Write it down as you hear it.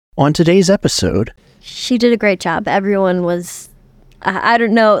On today's episode, she did a great job. Everyone was, I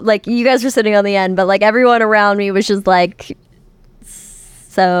don't know, like you guys were sitting on the end, but like everyone around me was just like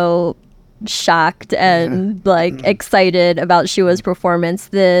so shocked and like excited about Shuhua's performance.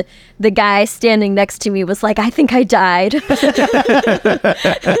 The guy standing next to me was like, I think I died.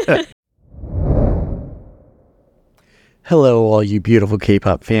 hello all you beautiful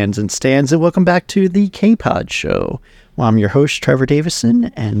K-pop fans and stans, and welcome back to the K-Pod Show. Well, I'm your host, Trevor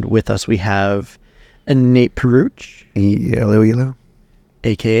Davison, and with us we have Nate Peruch. Hello.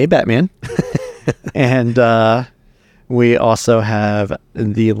 A.K.A. Batman. And we also have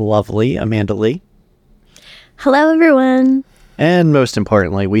the lovely Amanda Lee. Hello, everyone. And most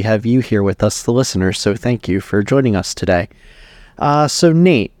importantly, we have you here with us, the listeners, so thank you for joining us today. So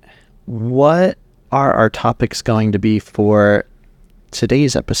Nate, what are our topics going to be for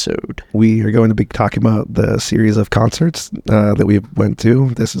today's episode? We are going to be talking about the series of concerts that we went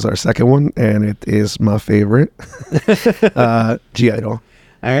to. This is our second one, and it is my favorite, I-dle. All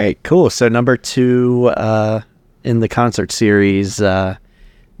right, cool. So number 2 in the concert series that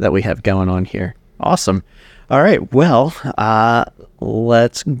we have going on here. Awesome. All right, well,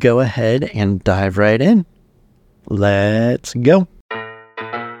 let's go ahead and dive right in. Let's go.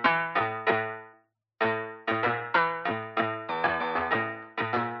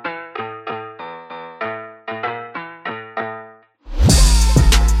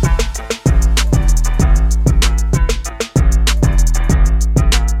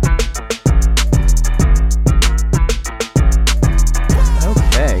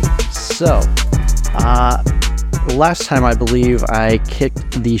 So, last time I believe I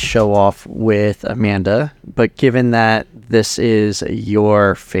kicked the show off with Amanda, but given that this is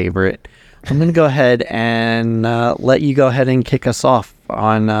your favorite, I'm going to go ahead and let you go ahead and kick us off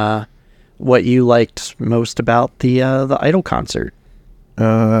on what you liked most about the I-dle concert.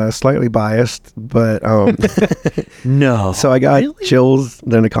 Slightly biased, but no. So I got chills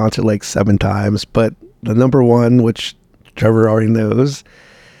during the concert like 7 times, but the number one, which Trevor already knows,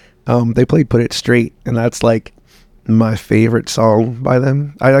 they played Put It Straight, and that's like my favorite song by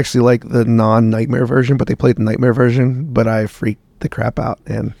them. I actually like the non-Nightmare version, but they played the Nightmare version, but I freaked the crap out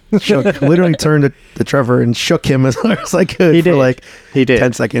and literally turned to Trevor and shook him as hard as I could for like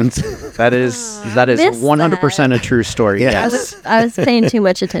 10 seconds. That is 100% a true story. Yeah. Yes. I was paying too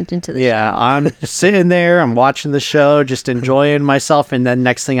much attention to the show. I'm sitting there, I'm watching the show, just enjoying myself, and then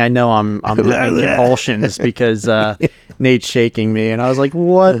next thing I know, I'm having convulsions because Nate's shaking me, and I was like,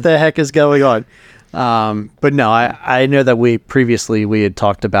 what the heck is going on? But no, I know that we had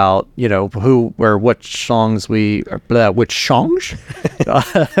talked about, which songs we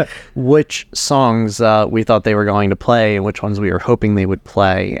thought they were going to play and which ones we were hoping they would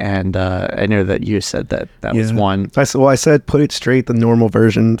play. And I know that you said that was one. I said Put It Straight, the normal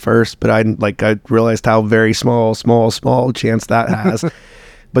version first, but I realized how very small chance that has.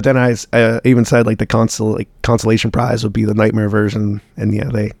 But then I even said like the consolation prize would be the Nightmare version, and yeah,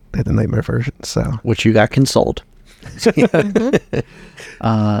 they had the Nightmare version. So which you got consoled. So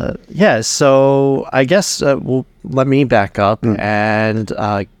I guess let me back up and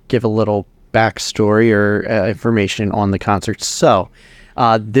give a little backstory or information on the concert. So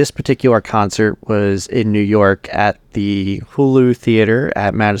this particular concert was in New York at the Hulu Theater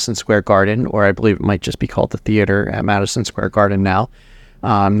at Madison Square Garden, or I believe it might just be called the Theater at Madison Square Garden now.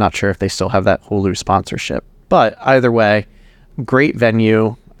 I'm not sure if they still have that Hulu sponsorship, but either way, great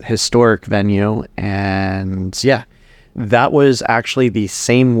venue, historic venue, and yeah, that was actually the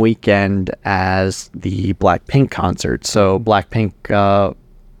same weekend as the Blackpink concert. So Blackpink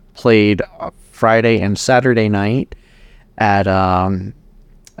played Friday and Saturday night at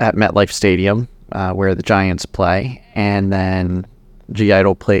MetLife Stadium, where the Giants play, and then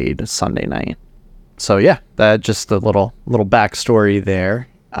I-dle played Sunday night. So yeah, that just a little backstory there.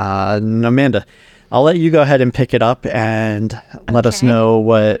 Amanda, I'll let you go ahead and pick it up and let us know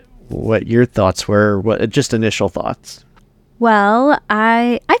what your thoughts were, just initial thoughts. Well,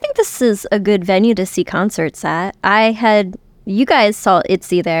 I think this is a good venue to see concerts at. You guys saw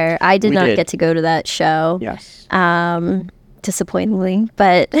ITZY there. I did not get to go to that show. Yes. Disappointingly,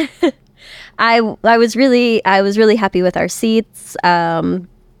 but I was really happy with our seats.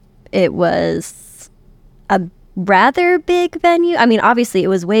 It was a rather big venue. I mean, obviously it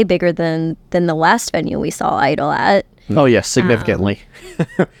was way bigger than the last venue we saw I-dle at. Oh yes, significantly.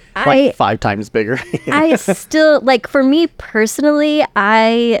 Like 5 times bigger. I still, like, for me personally,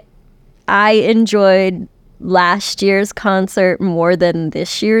 I enjoyed last year's concert more than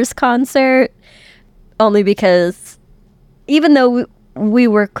this year's concert, only because even though we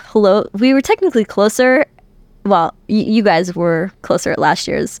were technically closer. Well, you guys were closer at last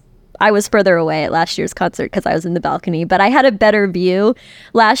year's I was further away at last year's concert because I was in the balcony, but I had a better view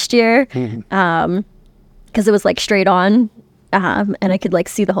last year because it was like straight on, and I could like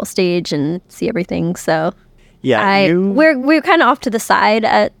see the whole stage and see everything. So Yeah, we're kind of off to the side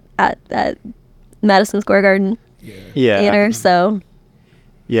at Madison Square Garden Theater. So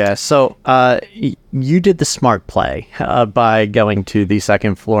you did the smart play by going to the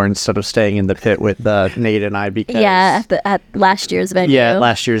second floor instead of staying in the pit with Nate and I because at last year's venue. Yeah,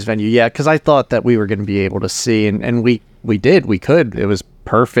 last year's venue. Yeah, because I thought that we were going to be able to see, and we could. It was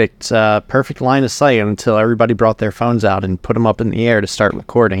perfect line of sight until everybody brought their phones out and put them up in the air to start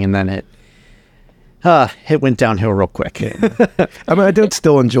recording, and then it went downhill real quick. I mean, I did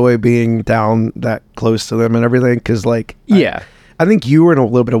still enjoy being down that close to them and everything because, like, I think you were in a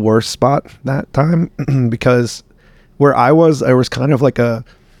little bit of worse spot that time because where I was kind of like a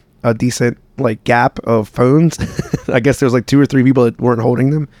decent like gap of phones. I guess there was like 2 or 3 people that weren't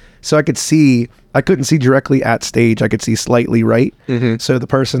holding them, so I couldn't see directly at stage. I could see slightly right. So the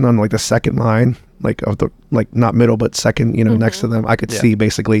person on like the second line, like of the like not middle but second, next to them, I could see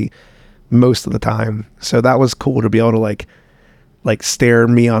basically most of the time. So that was cool to be able to like stare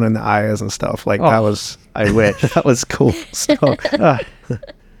Miyeon in the eyes and stuff. Like that was, I wish. that was cool. So,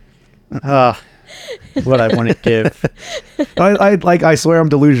 what I want to give. I swear I'm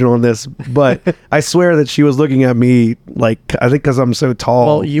delusional in this, but I swear that she was looking at me like, I think because I'm so tall.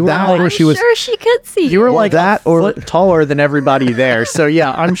 Well, you were I'm sure she could see you were like that a foot taller than everybody there. So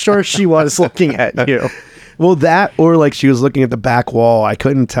yeah, I'm sure she was looking at you. Well, that or like she was looking at the back wall. I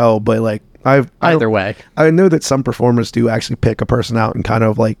couldn't tell, but like either way, I know that some performers do actually pick a person out and kind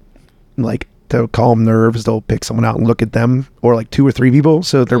of like to calm nerves, they'll pick someone out and look at them, or like 2 or 3 people.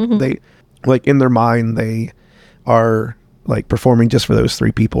 So they like in their mind they are like performing just for those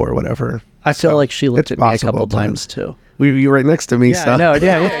 3 people or whatever. I feel like she looked at me a couple times too. You were right next to me. Yeah, so. no,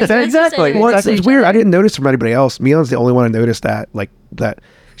 exactly. Well, it's weird. I didn't notice from anybody else. Mion's the only one I noticed that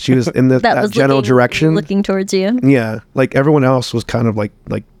she was in that general direction, looking towards you. Yeah, like everyone else was kind of like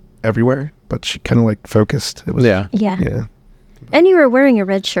everywhere, but she kind of like focused. It was yeah. And you were wearing a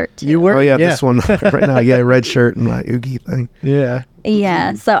red shirt too. You were? Oh yeah, this one right now. Yeah, red shirt and my Yuqi thing. Yeah.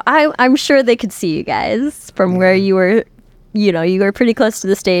 So I'm sure they could see you guys from where you were. You were pretty close to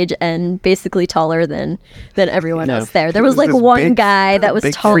the stage and basically taller than everyone else there. There was like one guy that was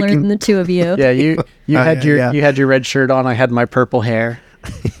taller than the 2 of you. Yeah, you had your red shirt on. I had my purple hair,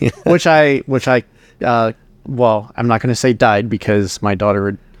 which I well, I'm not going to say dyed because my daughter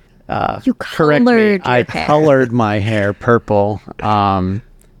would you correct me. Your I hair. colored my hair purple,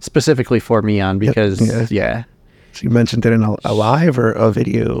 specifically for Miyeon because She mentioned it in a live or a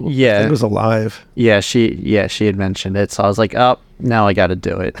video. Yeah, I think it was a live. Yeah, she had mentioned it, so I was like, oh, now I got to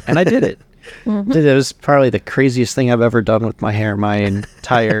do it, and I did it. It was probably the craziest thing I've ever done with my hair my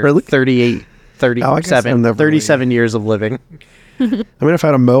entire really? 37 years of living. I mean, I've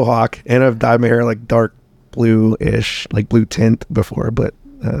had a mohawk and I've dyed my hair like dark blue-ish, like blue tint before, but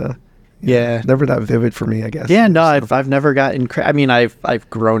never that vivid for me, I guess. Yeah, no, I've never gotten. I mean, I've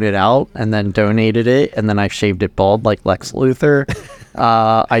grown it out and then donated it, and then I've shaved it bald like Lex Luthor.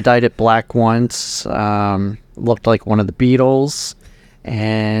 I dyed it black once. Looked like one of the Beatles,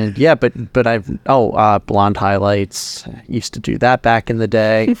 and yeah, but I've blonde highlights. Used to do that back in the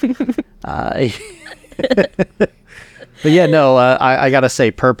day. But yeah, no, I gotta say,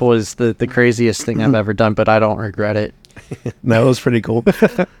 purple is the craziest thing I've ever done, but I don't regret it. No, it was pretty cool.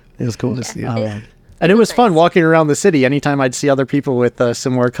 It was cool to see. And it was fun walking around the city. Anytime I'd see other people with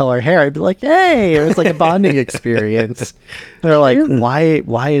similar color hair, I'd be like, hey, it was like a bonding experience. They're like,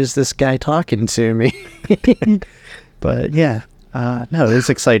 why is this guy talking to me? But yeah, no, it was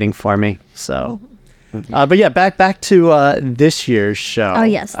exciting for me. So, but yeah, back to this year's show. Oh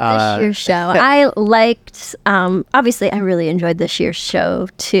yes, this year's show. I liked, obviously I really enjoyed this year's show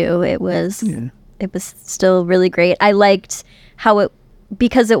too. It was still really great. I liked how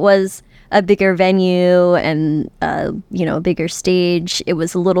because it was a bigger venue and a bigger stage, it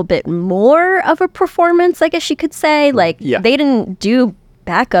was a little bit more of a performance, I guess you could say. Like they didn't do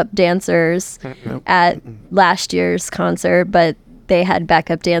backup dancers at last year's concert, but they had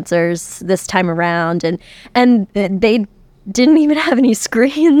backup dancers this time around, and they didn't even have any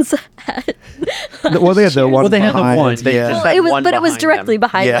screens. Well, they had the one. Well, they had the one. It was directly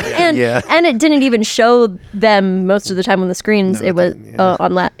behind them, and it didn't even show them most of the time on the screens. It was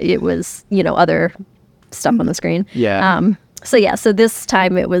it was other stuff on the screen. So this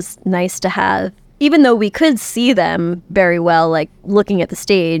time it was nice to have, even though we could see them very well, like looking at the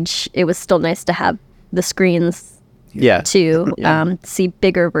stage, it was still nice to have the screens Yeah. to see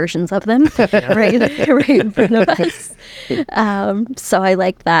bigger versions of them right in front of us. So I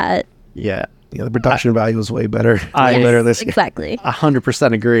like that. Yeah. Yeah, the production value was way better. I- Way better this year. Exactly.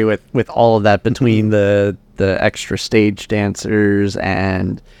 100% agree with all of that between the extra stage dancers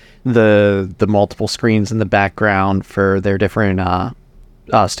and the multiple screens in the background for their different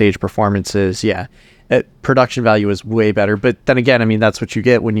stage performances. Yeah, production value is way better. But then again, I mean, that's what you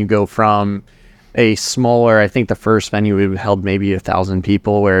get when you go from a smaller. I think the first venue held maybe 1,000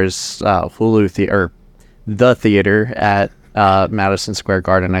 people, whereas the theater at Madison Square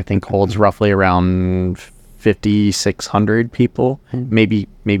Garden, I think, holds roughly around 5,600 people, maybe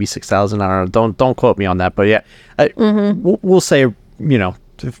 6,000. I don't know. Don't quote me on that, but yeah, we'll say, we'll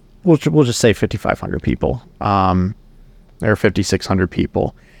just say 5,500 people, or 5,600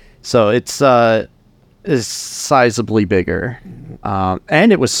 people. So it's is sizably bigger,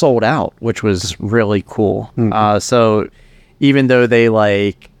 and it was sold out, which was really cool. So even though they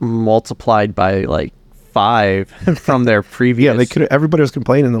like multiplied by like 5 from their previous, Yeah, they could. Everybody was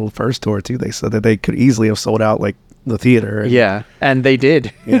complaining in the first tour too. They said that they could easily have sold out like the theater. Yeah, and they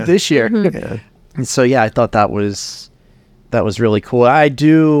did this year. Yeah. And so yeah, I thought that was really cool. I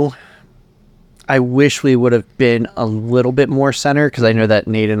wish we would have been a little bit more center, because I know that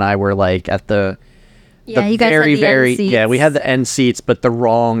Nate and I were like at the You guys had the end seats. Yeah, we had the end seats, but the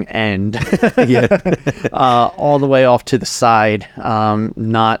wrong end. Yeah. All the way off to the side,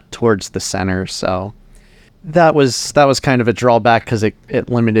 not towards the center. So that was kind of a drawback, because it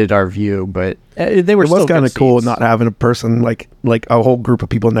limited our view. But they were. It was still kind of good cool seats. not having a person like a whole group of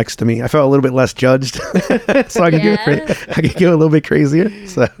people next to me. I felt a little bit less judged, so I could go a little bit crazier.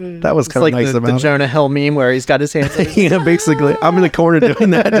 So that was It's kind like of nice the about it. Jonah Hill meme where he's got his hands. Yeah, basically, I'm in the corner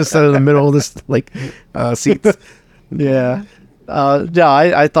doing that, just in the middle of this seats. Yeah.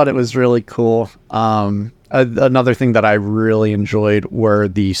 I thought it was really cool. Another thing that I really enjoyed were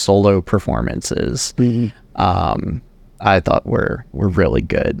the solo performances. I thought were really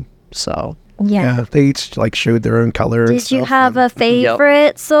good. So Yeah, they each like showed their own color. and Did you stuff, have and a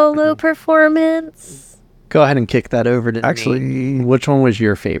favorite solo performance? go ahead and kick that over to Actually- Nate. Which one was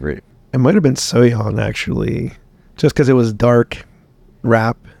your favorite? It might have been Soyeon actually, just because it was dark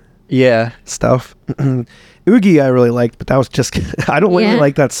rap Yeah. stuff. Yuqi I really liked, but that was just I don't really Yeah.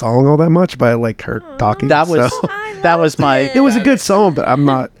 like that song all that much, but I like her talking. That was so. that was my It was a good song, but I'm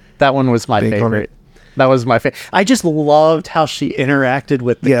not. that one was my Big on favorite. it. That was my favorite. I just loved how she interacted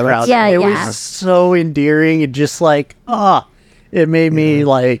with the Yeah, crowd. that's- Yeah, it yeah. was so endearing and just like it made me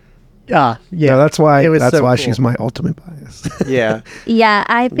like yeah. Yeah, that's why. It was That's so why cool. she's my ultimate bias. Yeah. Yeah,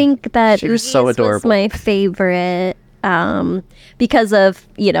 I think that She was so Ugi's adorable. my favorite because of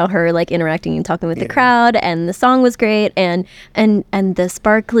her like interacting and talking with the crowd, and the song was great, and the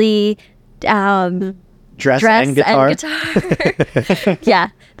sparkly Dress, dress and guitar. Yeah,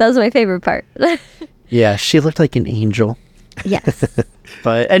 that was my favorite part. Yeah, she looked like an angel. Yes.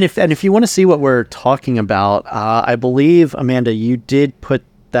 But and if you want to see what we're talking about, I believe Amanda, you did put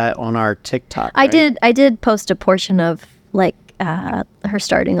that on our TikTok. I right? did post a portion of like her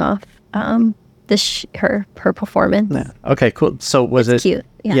starting off her performance. Yeah. Okay, cool. So was it cute,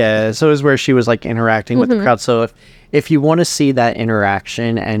 yeah. Yeah. So it was where she was like interacting with the crowd. So if you want to see that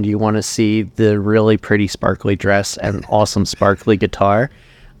interaction and you want to see the really pretty sparkly dress and awesome sparkly guitar,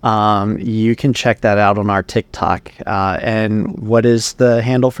 you can check that out on our TikTok. And what is the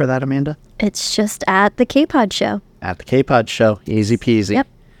handle for that, Amanda? It's just at the K-Pod show. At the K-Pod show. Easy peasy. Yep.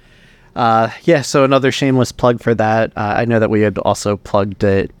 Yeah, so another shameless plug for that. I know that we had also plugged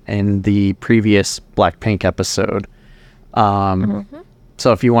it in the previous Blackpink episode.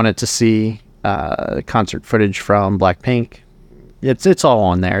 So if you wanted to see concert footage from Blackpink, it's all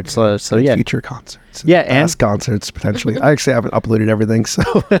on there. It's so yeah. Future concerts. Yeah, and- past concerts potentially. I actually haven't uploaded everything, so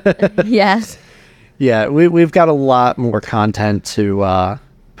Yes. Yeah, we've got a lot more content to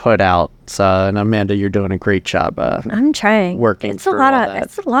put out. So, and Amanda, you're doing a great job. I'm trying. Working It's a through lot all of that.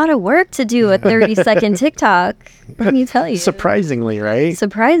 it's a lot of work to do a 30-second TikTok. Let me tell you. Surprisingly, right?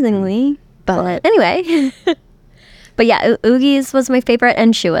 Surprisingly, but anyway. But yeah, Ugi's was my favorite,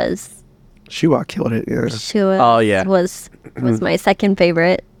 and Shua's. Shuhua killed it. Yeah. Shua's Oh, yeah. was my second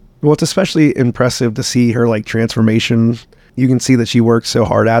favorite. Well, it's especially impressive to see her like transformation. You can see that she worked so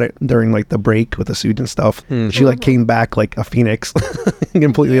hard at it during like the break with the Soojin stuff. She like came back like a phoenix,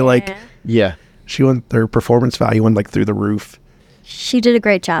 completely like Yeah. she went. Their performance value went like through the roof. She did a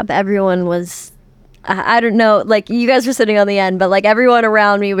great job. Everyone was, I don't know, like you guys were sitting on the end, but like everyone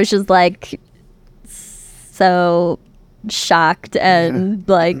around me was just like so shocked and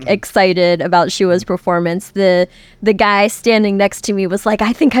like excited about Shua's performance. The guy standing next to me was like,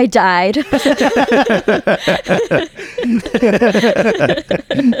 I think I died.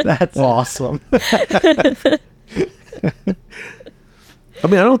 That's awesome. I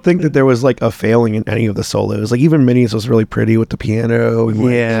mean, I don't think that there was like a failing in any of the solos. Like even Minnie's was really pretty with the piano. And,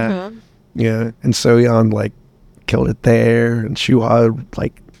 like, yeah. And Soyeon like killed it there, and Shuhua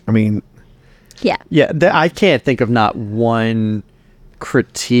like, I mean, Yeah. I can't think of not one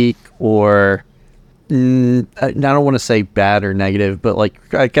critique or I don't want to say bad or negative, but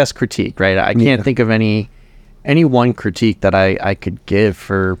like I guess critique, right? I can't think of any one critique that I could give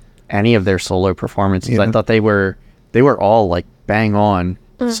for any of their solo performances. I thought they were all like bang on.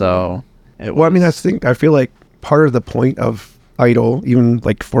 So well, I mean, I feel like part of the point of I-dle, even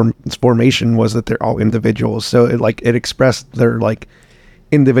like its formation, was that they're all individuals. So it expressed their like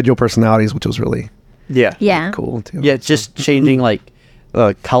individual personalities, which was really cool too. Yeah, just changing like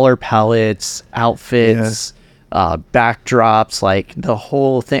color palettes, outfits, backdrops, like the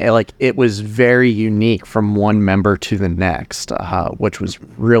whole thing. Like it was very unique from one member to the next, which was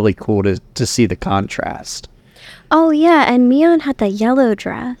really cool to see the contrast. Oh yeah, and Miyeon had that yellow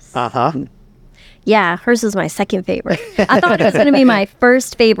dress. Yeah, hers was my second favorite. I thought it was going to be my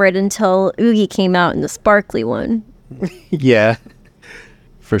first favorite until Yuqi came out in the sparkly one. Yeah,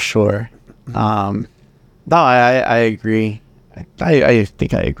 for sure. No, I agree. I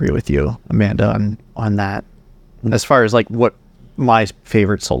think I agree with you, Amanda, on that. As far as like what my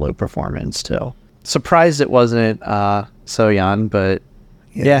favorite solo performance too. Surprised it wasn't Soyeon, but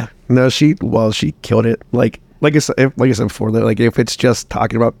yeah. No, she killed it. Like I said before, like if it's just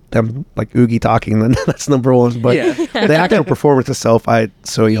talking about them, like Yuqi talking, then that's number one. But the actual performance itself,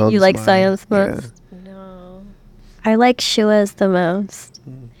 Soyeon's. You like Soyeon's most? No, I like Shua's the most.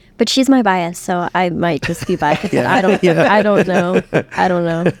 But she's my bias, so I might just be biased. I don't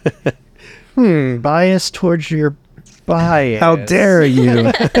know. Bias towards your bias. How dare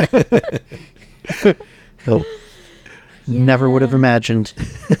you? Never would have imagined.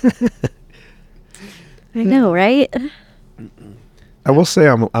 I know, right? I will say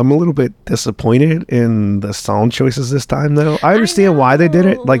I'm a little bit disappointed in the song choices this time, though. I understand why they did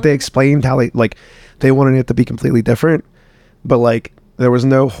it. Like they explained how they wanted it to be completely different, but like there was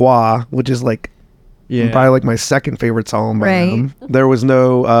no Hua, which is like probably like my second favorite song by them. There was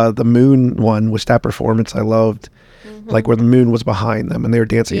no the Moon one, which that performance I loved, like where the moon was behind them and they were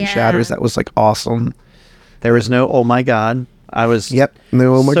dancing in shadows. That was like awesome. There was no oh my god. I was no,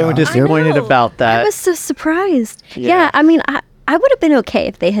 oh my god. Disappointed about that. I was so surprised. Yeah, I mean, I would have been okay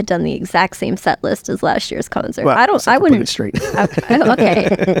if they had done the exact same set list as last year's concert. Well, I wouldn't. Put it straight.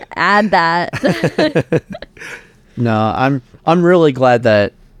 Okay, add that. No, I'm really glad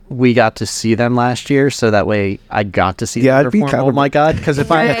that we got to see them last year, so that way I got to see them perform. Oh my god! Because if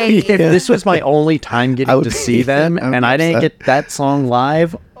this was my only time getting to see them, and I didn't get that song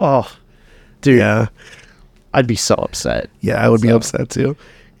live, dude, I'd be so upset. Yeah, I would be upset too.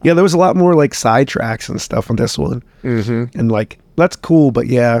 Yeah, there was a lot more like side tracks and stuff on this one, and like that's cool. But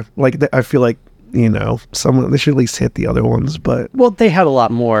yeah, like I feel like they should at least hit the other ones. But they had a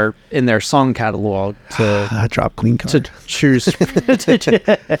lot more in their song catalog to drop Queen Card to choose.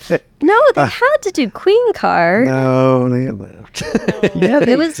 No, they had to do Queen Card. No, they left. Yeah,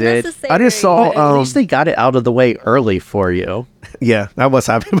 it was did. necessary. I just saw. At least they got it out of the way early for you. Yeah, I was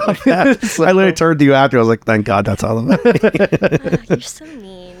happy about that. I literally turned to you after. I was like, "Thank God, that's all of it." You're so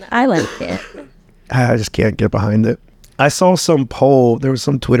mean. I like it. I just can't get behind it. I saw some poll. There was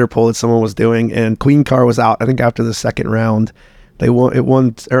some Twitter poll that someone was doing, and Queen Car was out. I think after the second round, it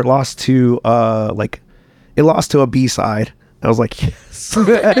lost to it lost to a B-side. I was like, yes,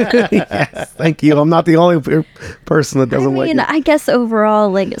 yes, thank you. I'm not the only person that doesn't like it. I guess overall,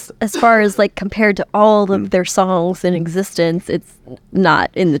 like as far as like compared to all of their songs in existence, it's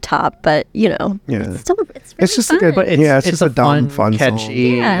not in the top. But it's still it's just fun. it's just a dumb, fun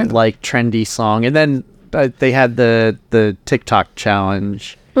catchy, song. like trendy song. And then they had the TikTok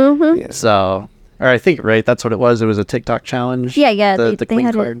challenge. So, or I think that's what it was. It was a TikTok challenge. Yeah. The They Queen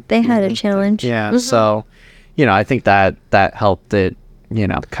had card. they had a challenge. Yeah. So, I think that helped it,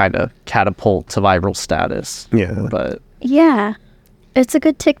 kind of catapult to viral status. Yeah. But yeah, it's a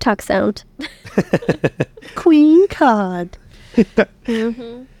good TikTok sound. Queen card.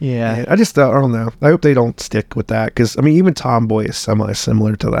 Yeah. I just I don't know. I hope they don't stick with that because I mean even Tomboy is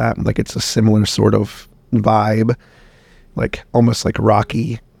similar to that. Like it's a similar sort of vibe, like almost like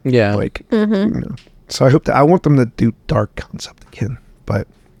rocky. Yeah. Like So I want them to do dark concept again. But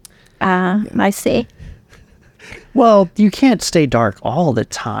I see. Well, you can't stay dark all the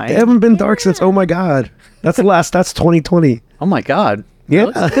time. They haven't been dark since Oh My God. That's 2020. Oh my God. Yeah.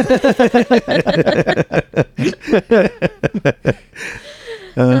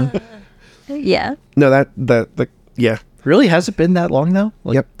 Yeah. No, yeah. Really? Has it been that long though?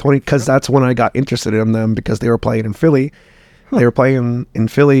 Like, Yep, 20, because that's when I got interested in them, because they were playing in Philly. They were playing in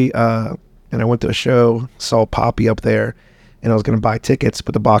Philly, and I went to a show, saw Poppy up there, and I was going to buy tickets,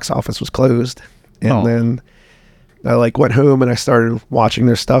 but the box office was closed. And then I like went home and I started watching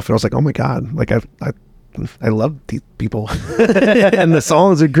their stuff, and I was like, oh my God, like I love these people, and the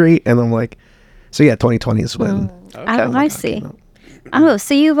songs are great. And I'm like, so yeah, 2020 is when. I see. Oh,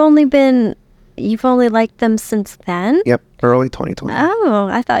 so you've only liked them since then? Yep, early 2020. Oh,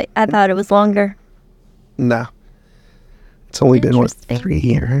 I thought it was longer. Nah. It's only been, what, Interesting. 3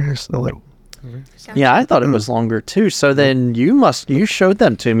 years? A little. yeah, I thought it was longer too. So then you showed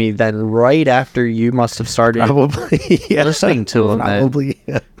them to me then right after you must have started Probably. Yeah. listening to them. then. Probably.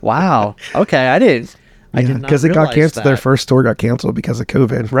 Yeah. Wow. Okay, I did not Because it got realize canceled. Their that. first tour got canceled because of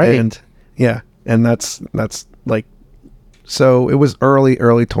COVID. Right. And yeah. And that's like, so it was early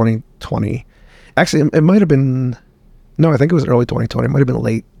 2020. Actually, it might have been, no, I think it was early 2020. It might have been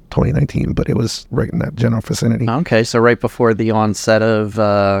late 2019, but it was right in that general vicinity. Okay, so right before the onset of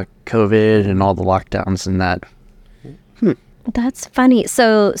COVID and all the lockdowns and that. That's funny.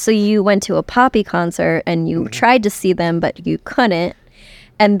 So you went to a Poppy concert and you tried to see them, but you couldn't.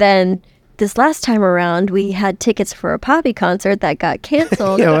 And then this last time around, we had tickets for a Poppy concert that got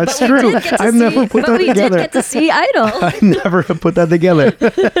canceled. Yeah, that's but we true. did get to I've never put that we together. did get to see I-dle. I never have put that together.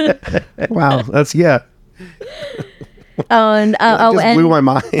 Wow. That's, yeah. Oh, and Just blew my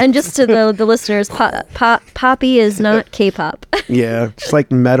mind. And just to the listeners, Poppy is not K-pop. Yeah, just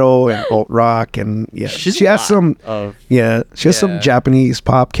like metal and alt rock, and yeah, She's she a has lot some. of- She has some yeah. Japanese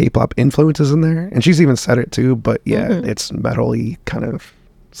pop, K-pop influences in there, and she's even said it too. But yeah, it's metal-y kind of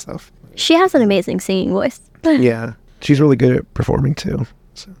stuff. She has an amazing singing voice. Yeah, she's really good at performing too.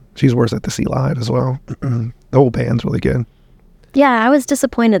 So she's worth it to see live as well. The whole band's really good. Yeah, I was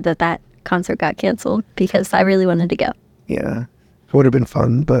disappointed that concert got canceled because I really wanted to go. Yeah, it would have been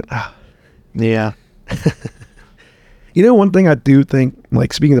fun, but Yeah. you know, one thing I do think,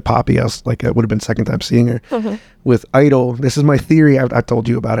 like speaking of Poppy, I was like, it would have been second time seeing her with I-dle. This is my theory. I told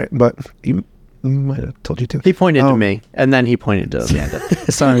you about it, but you might have told you too. He pointed to me, and then he pointed to Amanda.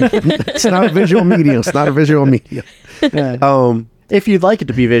 Sorry, it's not a visual medium. It's not a visual medium. If you'd like it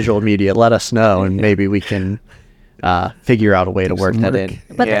to be visual media, let us know, and maybe we can figure out a way to work that in.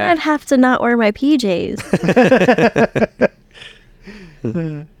 But then I'd have to not wear my PJs.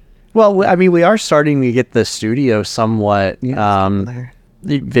 Well, I mean, we are starting to get the studio somewhat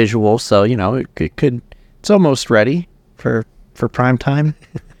visual, so you know, it could. It's almost ready for prime time.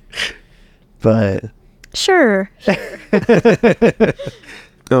 But Sure.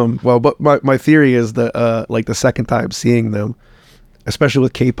 Well, but my theory is that like the second time seeing them, especially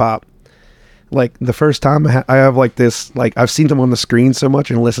with K-pop, like the first time I have like this, like I've seen them on the screen so much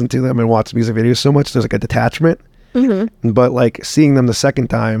and listened to them and watched music videos so much, there's like a detachment. But like seeing them the second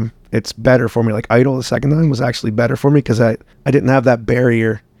time, it's better for me. Like I-dle the second time was actually better for me because I didn't have that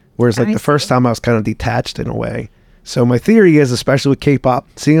barrier. Whereas like I the first see. time I was kind of detached in a way. So my theory is, especially with K-pop,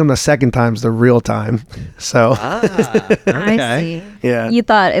 seeing them the second time is the real time. So I see. yeah. You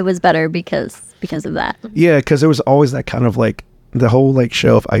thought it was better because of that. Yeah, because there was always that kind of like the whole like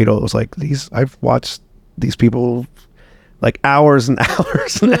show of I-dle. It was like I've watched these people like hours and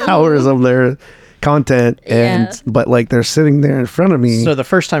hours and hours of their content, and Yeah. but like they're sitting there in front of me. so the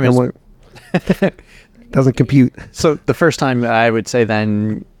first time and is like, doesn't compute. so the first time I would say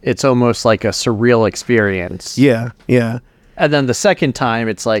then it's almost like a surreal experience. Yeah, yeah, And then the second time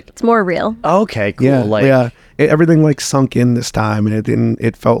it's like, It's more real. okay, cool. yeah, like, yeah. Everything like sunk in this time, and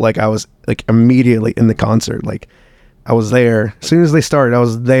it felt like I was like immediately in the concert. Like I was there as soon as they started. I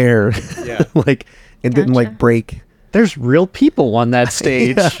was there. Yeah. Like it didn't like Gotcha. break. There's real people on that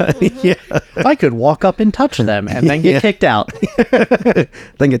stage. Yeah. I could walk up and touch them and then get Yeah. kicked out.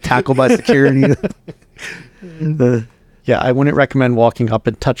 Then get tackled by security. Yeah, I wouldn't recommend walking up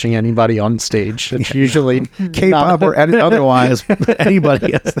and touching anybody on stage. It's usually K-pop or otherwise,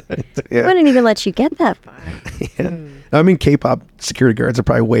 anybody. I Yeah. wouldn't even let you get that far. Yeah. I mean, K-pop security guards are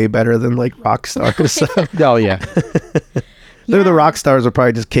probably way better than like rock stars. So Oh yeah. they're the rock stars will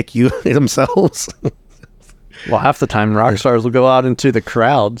probably just kick you themselves. Well, half the time rock stars will go out into the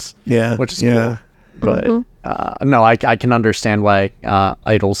crowds. Yeah. Which is yeah. But no, I can understand why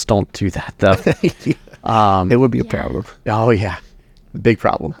idols don't do that though. It would be a problem. Oh yeah, big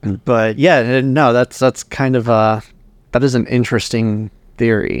problem. But yeah, no, that's kind of that is an interesting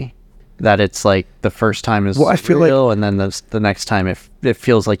theory. that it's like the first time is I feel real, and then the next time it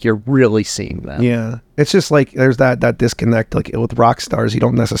feels like you're really seeing them. Yeah, it's just like there's that disconnect. Like with rock stars, you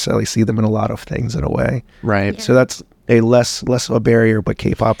don't necessarily see them in a lot of things in a way, Right. Yeah. so that's a less of a barrier. But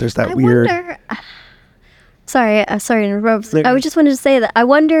K-pop, there's that weird. Wonder, sorry to interrupt. I just wanted to say that I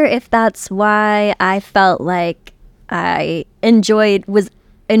wonder if that's why I felt like I enjoyed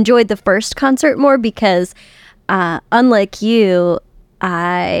the first concert more, because unlike you,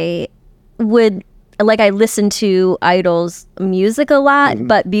 I listened to I-dle's music a lot,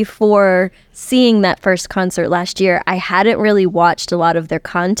 but before seeing that first concert last year, I hadn't really watched a lot of their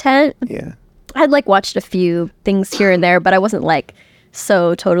content. Yeah, I'd like watched a few things here and there, but I wasn't like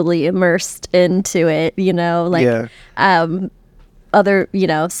so totally immersed into it, other,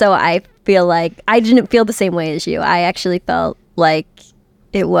 so I feel like I didn't feel the same way as you. I actually felt like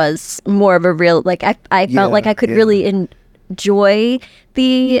it was more of a real, like I felt like I could really enjoy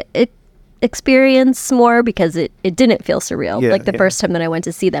the experience more because it didn't feel surreal like the first time that I went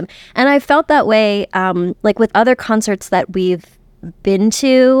to see them. And I felt that way like with other concerts that we've been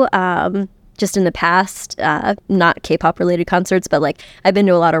to just in the past, not K-pop related concerts, but like I've been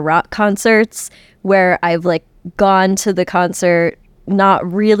to a lot of rock concerts where I've like gone to the concert not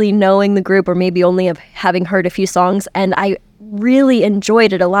really knowing the group, or maybe only having heard a few songs, and I really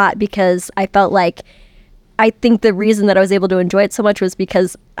enjoyed it a lot because I felt like, I think the reason that I was able to enjoy it so much was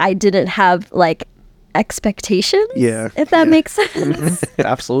because I didn't have like expectations, if that makes sense.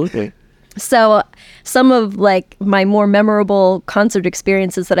 Absolutely. So some of like my more memorable concert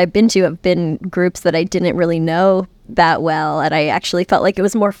experiences that I've been to have been groups that I didn't really know that well, and I actually felt like it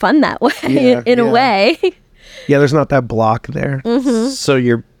was more fun that way in a way. Yeah, there's not that block there. So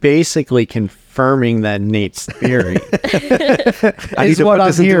you're basically confirming that Nate's theory. I need to put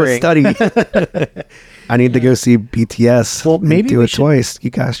this into a study. I need to go see BTS. Well, maybe do we it twice. You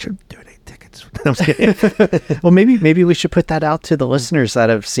guys should donate tickets. I'm just kidding. Well, maybe we should put that out to the listeners that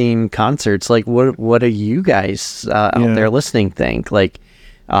have seen concerts. Like, what do you guys out there listening think? Like,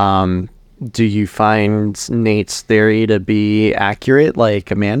 do you find Nate's theory to be accurate, like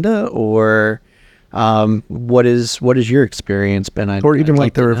Amanda, or what is your experience been? Or even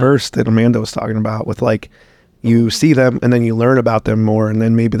like the reverse that Amanda was talking about, with like you see them and then you learn about them more, and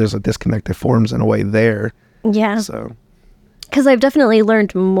then maybe there's a disconnect that forms in a way there. Yeah. So, because I've definitely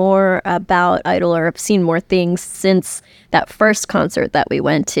learned more about I-dle, or I've seen more things since that first concert that we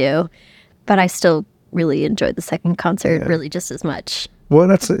went to, but I still really enjoyed the second concert really just as much. Well,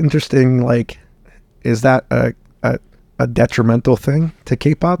 that's interesting. Like, is that a detrimental thing to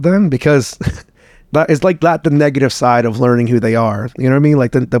K-pop then? Because that is like the negative side of learning who they are. You know what I mean?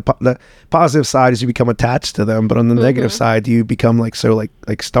 Like the positive side is you become attached to them, but on the negative side, you become like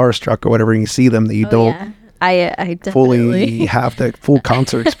starstruck or whatever, and you see them that you don't. Yeah. I definitely fully have the full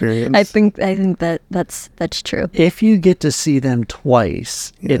concert experience. I think that's true. If you get to see them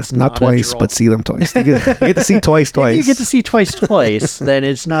twice, it's not twice, but see them twice. You get to see twice. If you get to see twice, then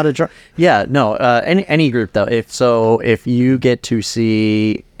it's not a draw. Yeah, no. Any group though. If you get to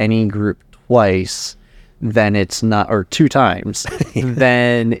see any group twice, then it's not, or two times,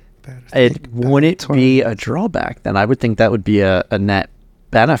 then it wouldn't be a drawback. Then I would think that would be a net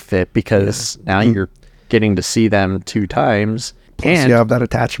benefit, because now you're getting to see them two times, plus and you have that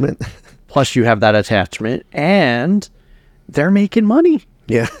attachment. And they're making money.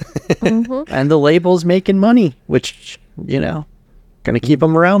 Yeah. And the label's making money, which, going to keep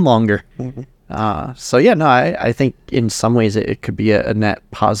them around longer. So yeah, no, I think in some ways it could be a net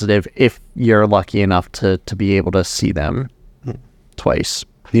positive if you're lucky enough to be able to see them twice.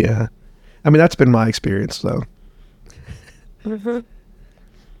 Yeah. I mean, that's been my experience though. So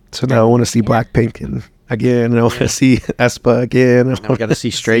now I want to see Blackpink again. I want to see aespa again. Now we got to see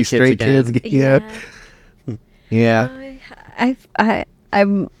Stray Kids again. Yeah.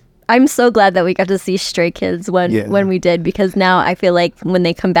 I'm so glad that we got to see Stray Kids when we did, because now I feel like when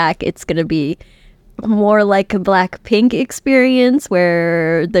they come back, it's gonna be more like a Blackpink experience,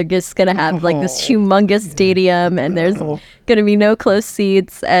 where they're just gonna have like this humongous stadium, and there's gonna be no close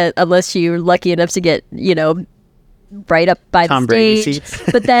seats unless you're lucky enough to get right up by Tom the Brady stage.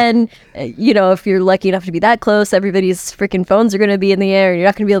 seats. But then, if you're lucky enough to be that close, everybody's freaking phones are going to be in the air, and you're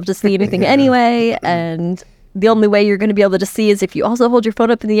not going to be able to see anything anyway. And the only way you're going to be able to see is if you also hold your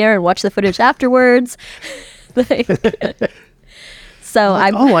phone up in the air and watch the footage afterwards. So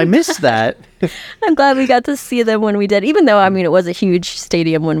I missed that. I'm glad we got to see them when we did, even though, it was a huge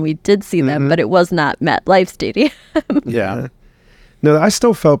stadium when we did see them, but it was not MetLife Stadium. Yeah. No, I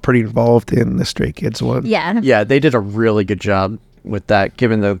still felt pretty involved in the Stray Kids one. Yeah. Yeah, they did a really good job with that,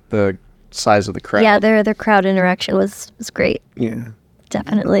 given the size of the crowd. Yeah, their crowd interaction was great. Yeah.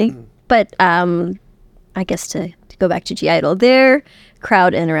 Definitely. But I guess to go back to G-Idle, their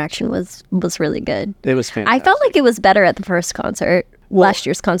crowd interaction was really good. It was fantastic. I felt like it was better at the first concert, last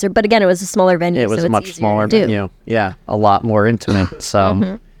year's concert, but again, it was a smaller venue. It was so a it's much easier smaller to do. venue. Yeah, a lot more intimate.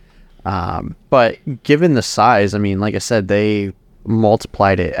 So, but given the size, I mean, like I said, they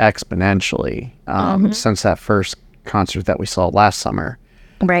multiplied it exponentially since that first concert that we saw last summer.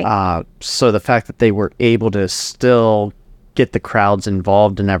 Right. So the fact that they were able to still get the crowds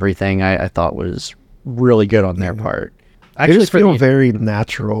involved and everything, I thought was really good on their part. They just feel very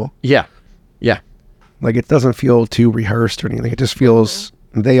natural. Yeah. Like, it doesn't feel too rehearsed or anything. It just feels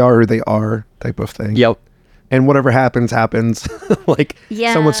they are who they are type of thing. Yep. And whatever happens. Like,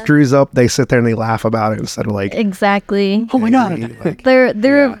 Yeah. someone screws up, they sit there and they laugh about it instead of like, Exactly. Oh my God. like,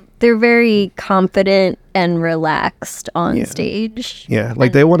 They're very confident and relaxed on stage. yeah,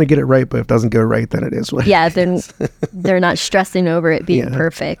 like they want to get it right, but if it doesn't go right, then it is what. Yeah, they're not stressing over it being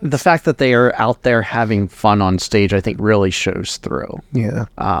perfect. The fact that they are out there having fun on stage, I think, really shows through. Yeah.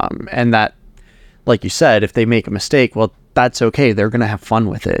 And that, like you said, if they make a mistake, well, that's okay. They're going to have fun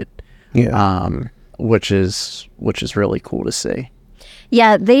with it. Yeah. Which is really cool to see.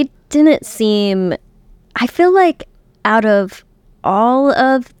 Yeah, they didn't seem. I feel like out of all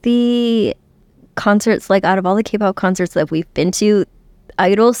of the concerts, like out of all the K-pop concerts that we've been to,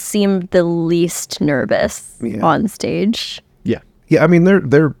 I-dle seemed the least nervous on stage. Yeah, I mean,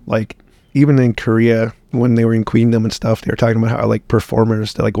 they're like, even in Korea, when they were in Queendom and stuff, they were talking about how, like,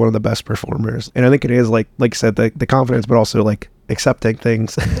 performers, they're like one of the best performers. And I think it is like you said, the confidence, but also like accepting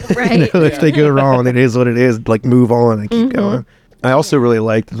things. Right. If they go wrong, it is what it is. Like, move on and keep going. I also really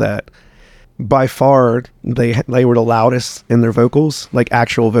liked that by far they were the loudest in their vocals, like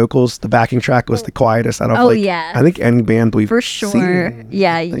actual vocals. The backing track was the quietest out of I think any band we've For sure. seen.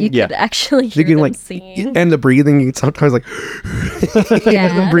 Yeah, you could actually hear You can them like singing. and the breathing, you sometimes like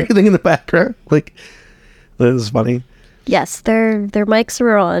the breathing in the background. Like, that was funny. Yes, their mics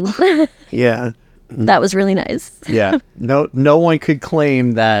were on. Yeah. That was really nice. Yeah. No one could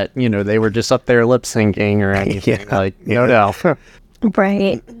claim that, they were just up there lip syncing or anything. No.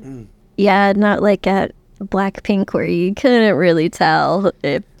 Right. Yeah, not like at Blackpink where you couldn't really tell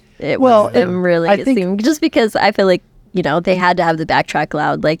if it was them really singing. Just because I feel like, they had to have the backtrack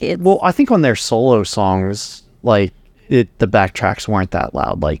loud. Like it's Well, I think on their solo songs, like the backtracks weren't that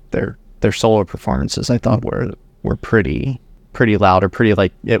loud. Like their solo performances, I thought were pretty loud, or pretty,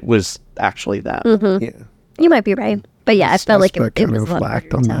 like, it was actually that. Yeah. you might be right. But yeah, I felt like it kind was of a lot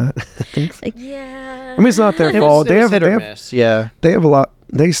flacked harder on to tell. that. Like, yeah. I mean, it's not their fault. They have Yeah. they have a lot.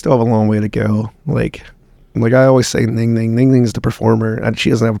 They still have a long way to go. Like I always say, Ning Ning's the performer, and she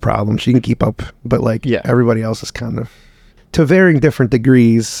doesn't have a problem. She can keep up, but everybody else is kind of, to varying different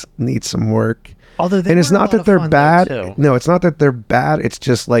degrees, needs some work. Although and it's not that they're bad. No, it's not that they're bad. It's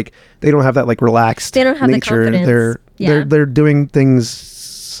just like they don't have that like relaxed They don't have nature. the confidence. They're doing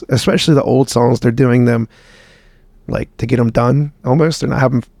things, especially the old songs. They're doing them like to get them done. Almost, they're not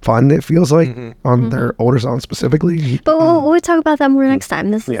having fun. It feels like on their older songs specifically. But we'll talk about that more next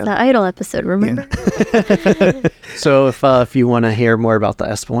time. This is the I-dle episode, remember? Yeah. So if you want to hear more about the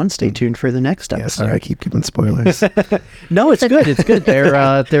SP1, stay tuned for the next episode. Yeah, sorry, I keep giving spoilers. No, it's good. It's good.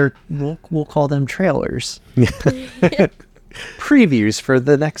 They're we'll call them trailers. Previews for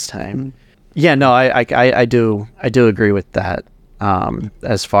the next time. Yeah, no, I do agree with that.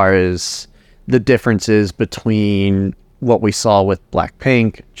 As far as the differences between what we saw with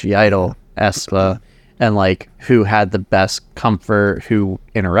Blackpink, G-Idle, aespa, and like who had the best comfort, who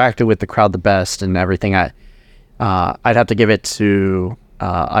interacted with the crowd the best, and everything. I'd have to give it to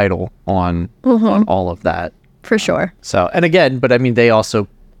I-dle on all of that. For sure. So, and again, but I mean, they also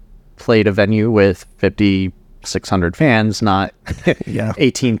played a venue with 5,600 fans, not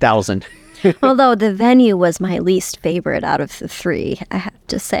 18,000. Although the venue was my least favorite out of the three, I have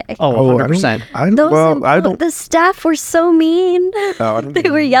to say. Oh, 100%. The staff were so mean. They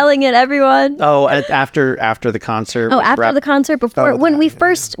were yelling at everyone. Oh, after the concert. Oh, after the concert, before when we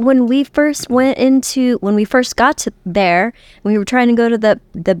first got to there, we were trying to go to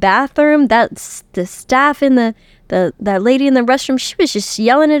the bathroom. That's the staff in that lady in the restroom. She was just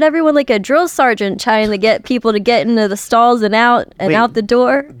yelling at everyone like a drill sergeant, trying to get people to get into the stalls and out the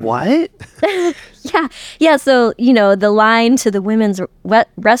door. What? Yeah. So the line to the women's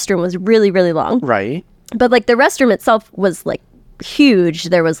restroom was really, really long. Right. But like the restroom itself was like huge.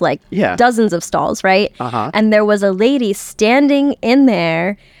 There was like dozens of stalls, right? And there was a lady standing in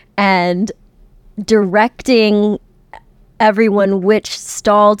there and directing everyone which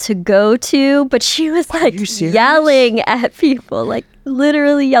stall to go to, but she was like yelling at people like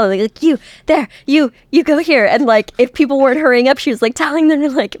literally yelling like, you there, you go here. And like if people weren't hurrying up, she was like telling them to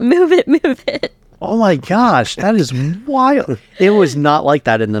like move it. Oh my gosh, that is wild. It was not like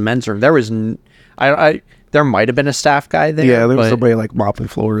that in the men's room. There was there might have been a staff guy there. Yeah, there was somebody like mopping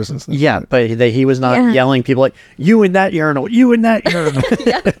floors and stuff. Yeah, but he was not yelling people like, you in that urinal, you in that urinal.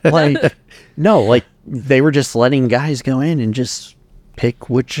 Like, no, like they were just letting guys go in and just pick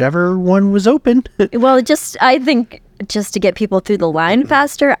whichever one was open. Well, I think just to get people through the line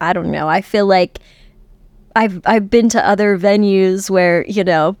faster. I don't know. I feel like I've been to other venues where, you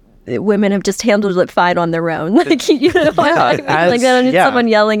know, women have just handled it fine on their own. Like, you know, like they don't need someone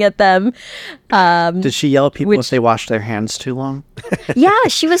yelling at them. Did she yell at people if they washed their hands too long? Yeah,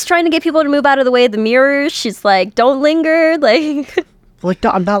 she was trying to get people to move out of the way of the mirrors. She's like, don't linger. Like,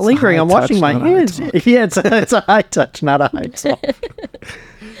 I'm not lingering. I'm washing my hands. Yeah, it's a high touch, not a high talk.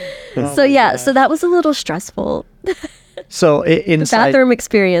 So that was a little stressful. So inside, the bathroom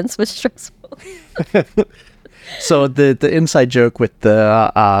experience was stressful. So the inside joke with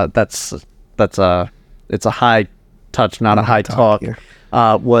the it's a high touch, not a high talk,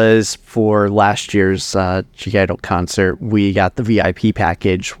 was for last year's Gidle concert. We got the VIP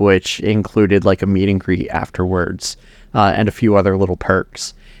package, which included like a meet and greet afterwards, and a few other little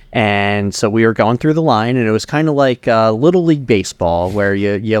perks. And so we were going through the line, and it was kind of like Little League Baseball, where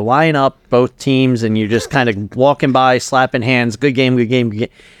you line up both teams, and you're just kind of walking by, slapping hands, good game, good game, good game.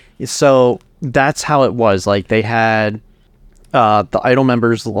 So that's how it was. Like they had the I-dle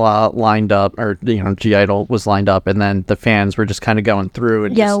members lined up, or G-I-dle was lined up, and then the fans were just kind of going through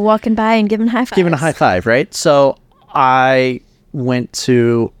and just walking by and giving high fives. Giving a high five, right? So I went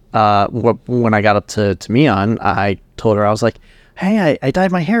to when I got up to Miyeon, I told her, I was like, hey, I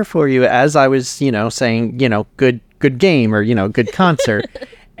dyed my hair for you, as I was, saying, good game, or, good concert.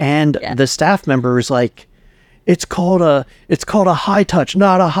 And the staff member was like, it's called a high touch,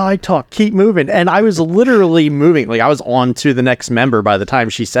 not a high talk. Keep moving. And I was literally moving. Like I was on to the next member by the time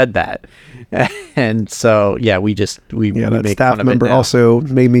she said that. And so, we that staff member also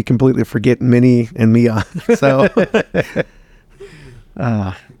made me completely forget Minnie and Miyeon. So,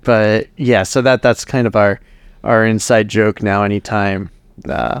 but yeah, so that's kind of our inside joke now. Anytime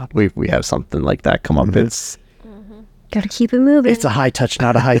we have something like that come up, it's gotta keep it moving. It's a high touch,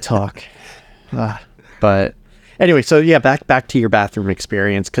 not a high talk. But anyway, so back to your bathroom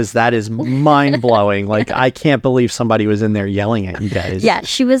experience, because that is mind blowing. Like I can't believe somebody was in there yelling at you guys. Yeah,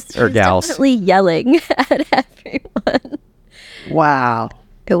 she was gals. Definitely yelling at everyone. Wow.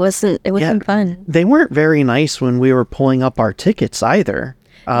 It wasn't fun. They weren't very nice when we were pulling up our tickets either.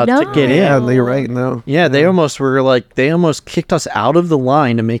 To get in. Yeah, they're right. No. Yeah, they almost kicked us out of the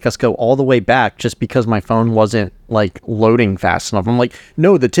line to make us go all the way back just because my phone wasn't like loading fast enough. I'm like,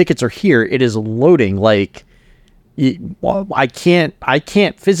 no, the tickets are here. It is loading. Like, I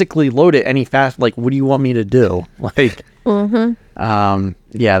can't physically load it any fast. Like, what do you want me to do? Like, it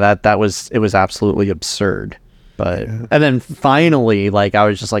was absolutely absurd. But and then finally, like, I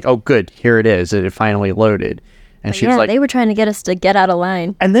was just like, oh, good, here it is. It finally loaded. And she was like, they were trying to get us to get out of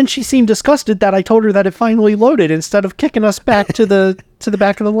line. And then she seemed disgusted that I told her that it finally loaded instead of kicking us back to the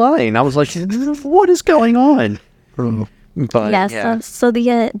back of the line. I was like, what is going on? But so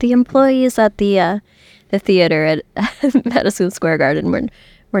the employees at the theater at Madison Square Garden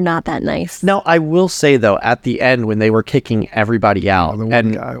were not that nice. No, I will say though, at the end when they were kicking everybody out,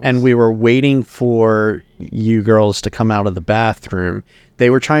 and we were waiting for you girls to come out of the bathroom,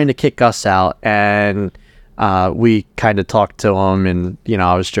 they were trying to kick us out, and we kind of talked to them, and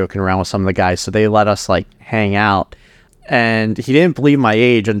I was joking around with some of the guys, so they let us like hang out. And he didn't believe my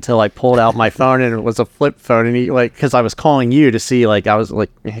age until I pulled out my phone, and it was a flip phone, and he because I was calling you to see, like, I was like,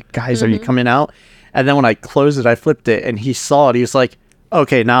 hey, guys, are you coming out? And then when I closed it, I flipped it, and he saw it. He was like,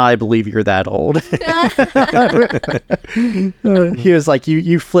 okay, now I believe you're that old. He was like,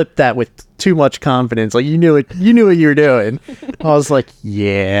 you flipped that with too much confidence. Like you knew what you were doing. I was like,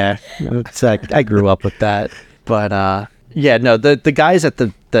 yeah, I grew up with that. But no, the guys at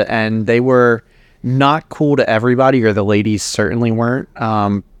the end, they were not cool to everybody, or the ladies certainly weren't.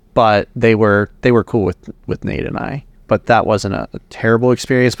 But they were cool with Nate and I. But that wasn't a terrible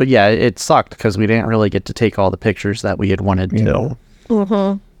experience. But yeah, it sucked because we didn't really get to take all the pictures that we had wanted to.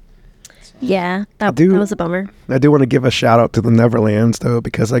 Yeah, that was a bummer. I do want to give a shout out to the Neverlands though,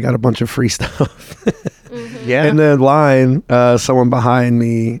 because I got a bunch of free stuff. Yeah. In the line, someone behind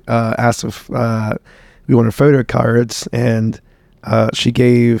me asked if we wanted photo cards, and she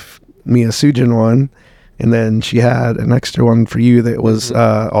gave me a Soojin one, and then she had an extra one for you that was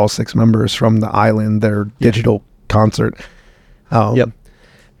all 6 members from the island, their digital concert. And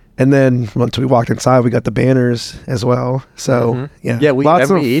And then once we walked inside, we got the banners as well. So Yeah, we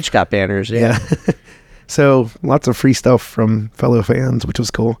each got banners. Yeah. So lots of free stuff from fellow fans, which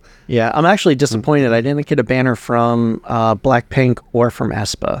was cool. Yeah, I'm actually disappointed. I didn't get a banner from Blackpink or from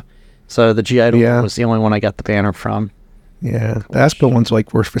aespa. So the Gidle was the only one I got the banner from. Yeah, the aespa ones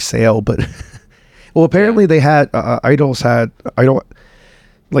were for sale, but well, apparently they had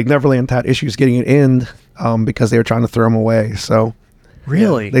Neverland had issues getting it in because they were trying to throw them away. So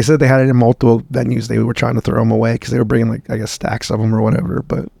really, they said they had it in multiple venues. They were trying to throw them away because they were bringing stacks of them or whatever.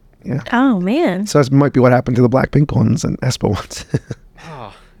 But yeah. Oh man. So that might be what happened to the Blackpink ones and aespa ones.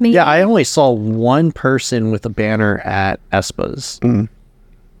 Yeah, I only saw one person with a banner at aespa's.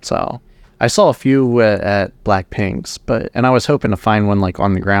 So I saw a few at Blackpink's, and I was hoping to find one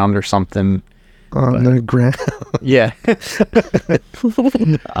on the ground or something. On the ground. Yeah.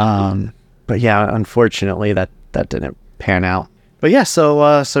 But yeah, unfortunately that didn't pan out. But yeah,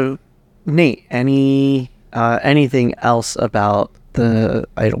 so Nate, anything else about the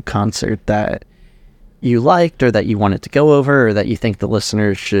I-dle concert that you liked or that you wanted to go over or that you think the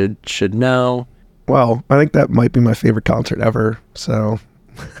listeners should know? Well, I think that might be my favorite concert ever. So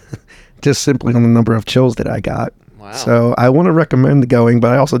just simply on the number of chills that I got. Wow. So I want to recommend going,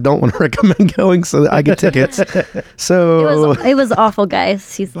 but I also don't want to recommend going so that I get tickets. So it was awful,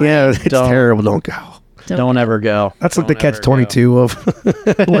 guys. He's like, yeah, it's terrible. Don't go. Don't ever go. That's like the catch-22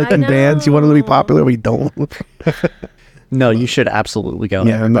 of liking bands. You want them to be popular, but you don't. No, you should absolutely go.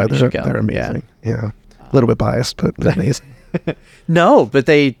 Yeah, they're amazing. Yeah. A little bit biased, but they're amazing. No, but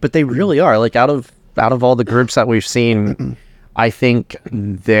they really are. Out of all the groups that we've seen, I think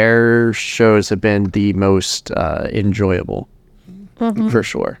their shows have been the most enjoyable, for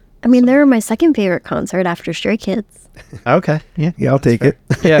sure. I mean, they were my second favorite concert after Stray Kids. Okay, yeah, I'll take it.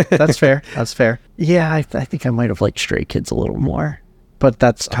 Yeah, that's fair. That's fair. Yeah, I think I might have liked Stray Kids a little more, but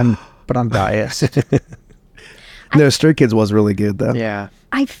I'm biased. No, Stray Kids was really good though. Yeah.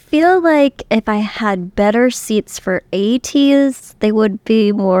 I feel like if I had better seats for ATs, they would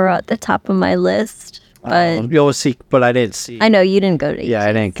be more at the top of my list. But you'll see, but I didn't see. I know you didn't go to ATs. Yeah,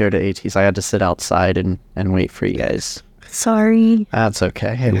 I didn't go to ATs. I had to sit outside and wait for you guys. Sorry. That's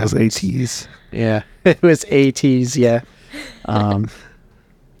okay. It was ATs. Yeah, it was ATs. Yeah. And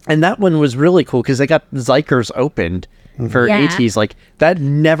that one was really cool because they got Zikers opened for ATs. That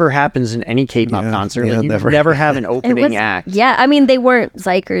never happens in any K-pop concert. You never have an opening act. Yeah, I mean, they weren't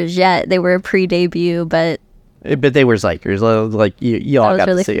Zikers yet. They were pre-debut, but they were Zikers. You all got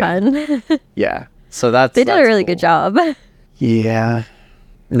really to see fun. it. Yeah. So they did a really good job. Yeah.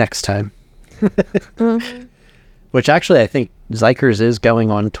 Next time. Which actually, I think Zikers is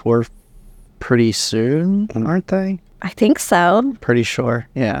going on tour pretty soon, aren't they? I think so. Pretty sure.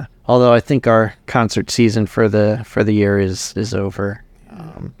 Yeah. Although I think our concert season for the year is over.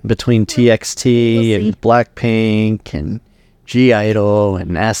 Between TXT and Blackpink and G-idle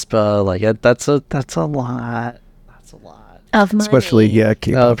and aespa, that's a lot. That's a lot of money. Especially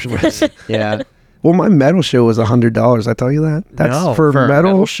K-pop shows. Yeah. Well, my metal show was $100. I tell you that. That's for a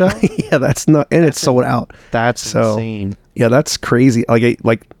metal show. Yeah, that's not, and it's sold out. That's insane. Yeah, that's crazy.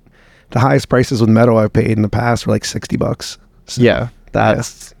 Like the highest prices with metal I've paid in the past were $60. So, yeah,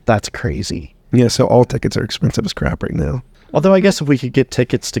 that's crazy. Yeah, so all tickets are expensive as crap right now. Although I guess if we could get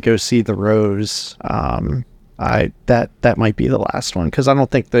tickets to go see the Rose, that might be the last one because I don't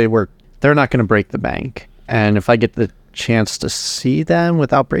think they're not going to break the bank. And if I get the chance to see them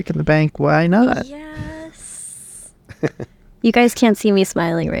without breaking the bank, why not? Yes. You guys can't see me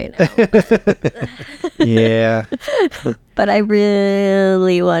smiling right now. Yeah. But I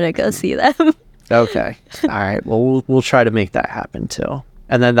really want to go see them. Okay. All right. Well, we'll try to make that happen too.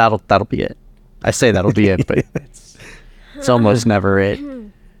 And then that'll be it. I say that'll be it, but it's almost never it.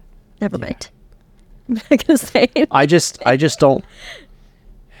 Never mind. I'm not gonna say it. I just don't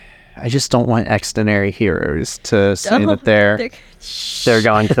want extraordinary heroes to say that they're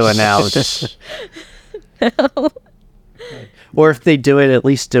going to announce. No. Or if they do it, at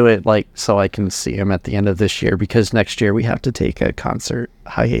least do it so I can see them at the end of this year because next year we have to take a concert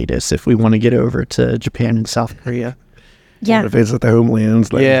hiatus if we want to get over to Japan and South Korea. Yeah. To visit the homelands.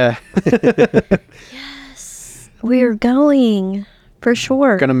 Yeah. Yes. We're going for sure.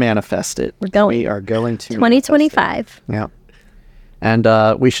 We're going to manifest it. We're going. We are going to 2025. Yeah. And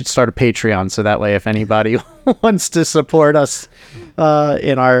we should start a Patreon so that way if anybody wants to support us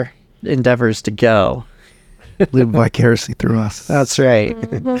in our endeavors to go. Live vicariously through us. That's right.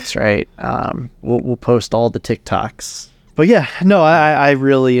 That's right. We'll post all the TikToks. But yeah, no, I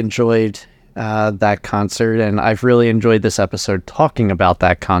really enjoyed that concert, and I've really enjoyed this episode talking about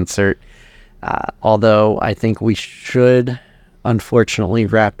that concert. Although I think we should unfortunately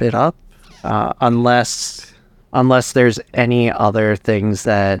wrap it up, unless there's any other things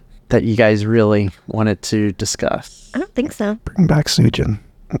that you guys really wanted to discuss. I don't think so. Bring back Soojin.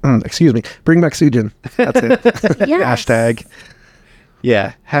 Excuse me. Bring back Soojin. That's it. Yes. Hashtag.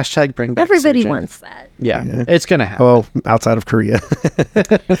 Yeah. Hashtag bring back Everybody Soojin. wants that. Yeah, Yeah. it's gonna happen. Well, outside of Korea.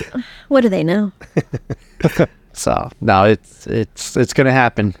 What do they know? So no, it's gonna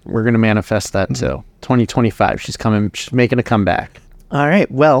happen. We're gonna manifest that too. 2025. She's making a comeback. All right.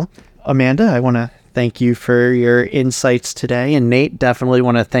 Well, Amanda, I want to thank you for your insights today, and Nate, definitely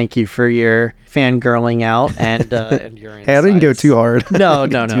want to thank you for your fangirling out and your insights. Hey, I didn't go too hard. No.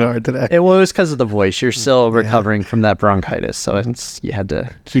 Too hard today. It was because of the voice. You're still recovering from that bronchitis, so you had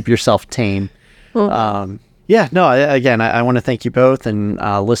to keep yourself tame. I want to thank you both, and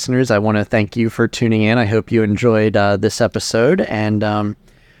listeners, I want to thank you for tuning in. I hope you enjoyed this episode, and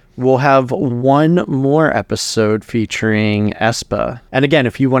we'll have one more episode featuring Espa. And again,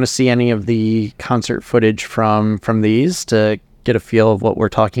 if you want to see any of the concert footage from these to get a feel of what we're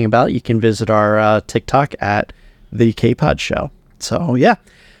talking about, you can visit our TikTok at the K-Pod Show. So yeah,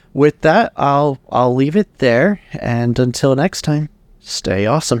 with that, I'll leave it there, and until next time, stay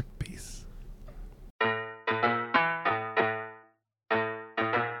awesome.